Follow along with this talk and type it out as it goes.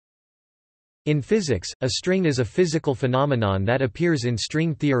In physics, a string is a physical phenomenon that appears in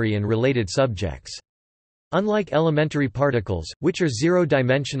string theory and related subjects. Unlike elementary particles, which are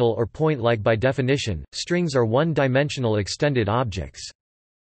zero-dimensional or point-like by definition, strings are one-dimensional extended objects.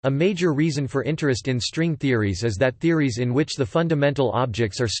 A major reason for interest in string theories is that theories in which the fundamental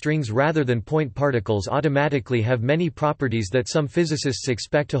objects are strings rather than point particles automatically have many properties that some physicists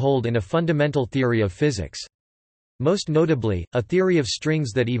expect to hold in a fundamental theory of physics. Most notably, a theory of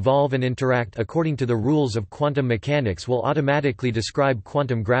strings that evolve and interact according to the rules of quantum mechanics will automatically describe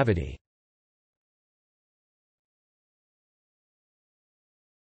quantum gravity.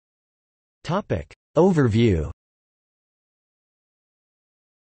 Overview.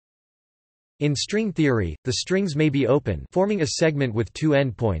 In string theory, the strings may be open, forming a segment with two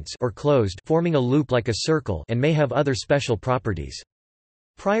endpoints, or closed, forming a loop like a circle, and may have other special properties.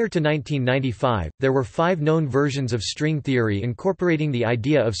 Prior to 1995, there were 5 known versions of string theory incorporating the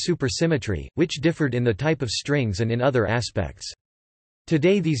idea of supersymmetry, which differed in the type of strings and in other aspects.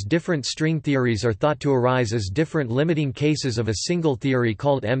 Today these different string theories are thought to arise as different limiting cases of a single theory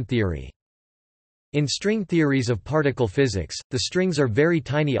called M-theory. In string theories of particle physics, the strings are very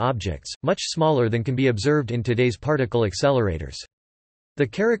tiny objects, much smaller than can be observed in today's particle accelerators. The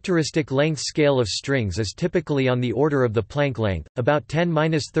characteristic length scale of strings is typically on the order of the Planck length, about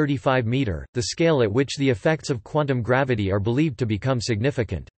 10⁻35 meter, the scale at which the effects of quantum gravity are believed to become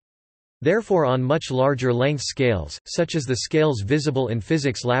significant. Therefore, on much larger length scales, such as the scales visible in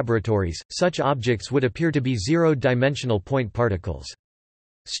physics laboratories, such objects would appear to be zero-dimensional point particles.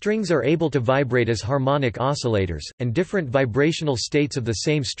 Strings are able to vibrate as harmonic oscillators, and different vibrational states of the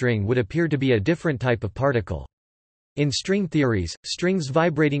same string would appear to be a different type of particle. In string theories, strings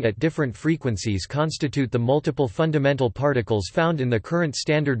vibrating at different frequencies constitute the multiple fundamental particles found in the current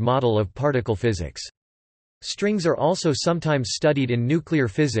standard model of particle physics. Strings are also sometimes studied in nuclear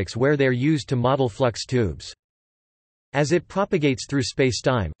physics where they are used to model flux tubes. As it propagates through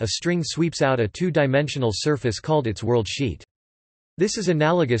spacetime, a string sweeps out a two-dimensional surface called its world sheet. This is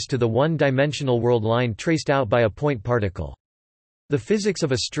analogous to the one-dimensional world line traced out by a point particle. The physics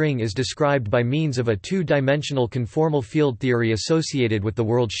of a string is described by means of a two-dimensional conformal field theory associated with the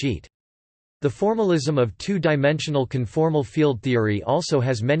world sheet. The formalism of two-dimensional conformal field theory also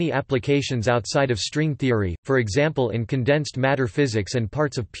has many applications outside of string theory, for example in condensed matter physics and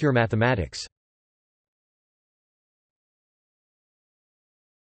parts of pure mathematics.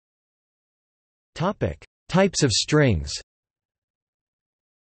 Types of strings.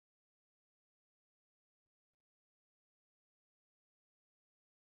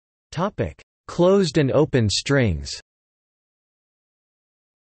 Closed and open strings.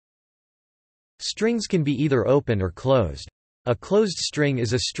 Strings can be either open or closed. A closed string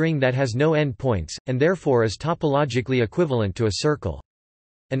is a string that has no endpoints, and therefore is topologically equivalent to a circle.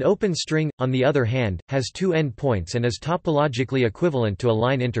 An open string, on the other hand, has two endpoints and is topologically equivalent to a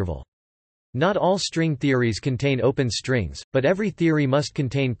line interval. Not all string theories contain open strings, but every theory must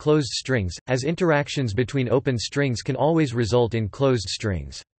contain closed strings, as interactions between open strings can always result in closed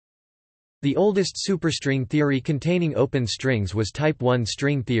strings. The oldest superstring theory containing open strings was Type 1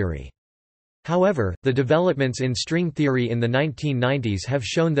 string theory. However, the developments in string theory in the 1990s have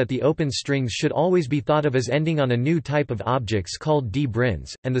shown that the open strings should always be thought of as ending on a new type of objects called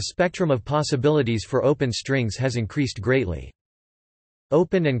d-branes, and the spectrum of possibilities for open strings has increased greatly.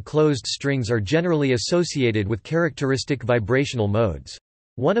 Open and closed strings are generally associated with characteristic vibrational modes.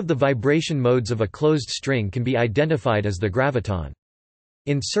 One of the vibration modes of a closed string can be identified as the graviton.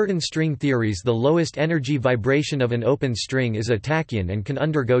 In certain string theories, the lowest energy vibration of an open string is a tachyon and can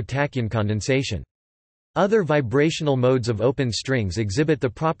undergo tachyon condensation. Other vibrational modes of open strings exhibit the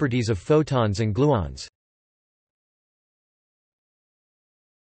properties of photons and gluons.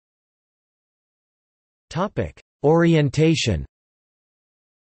 Topic: Orientation.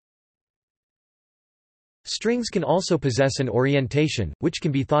 Strings can also possess an orientation, which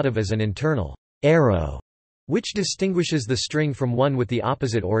can be thought of as an internal arrow, which distinguishes the string from one with the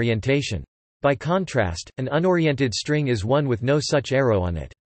opposite orientation. By contrast, an unoriented string is one with no such arrow on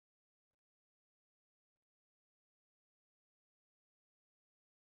it.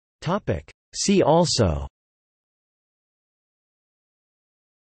 See also: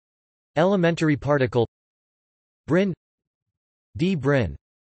 elementary particle, brane, d-brane.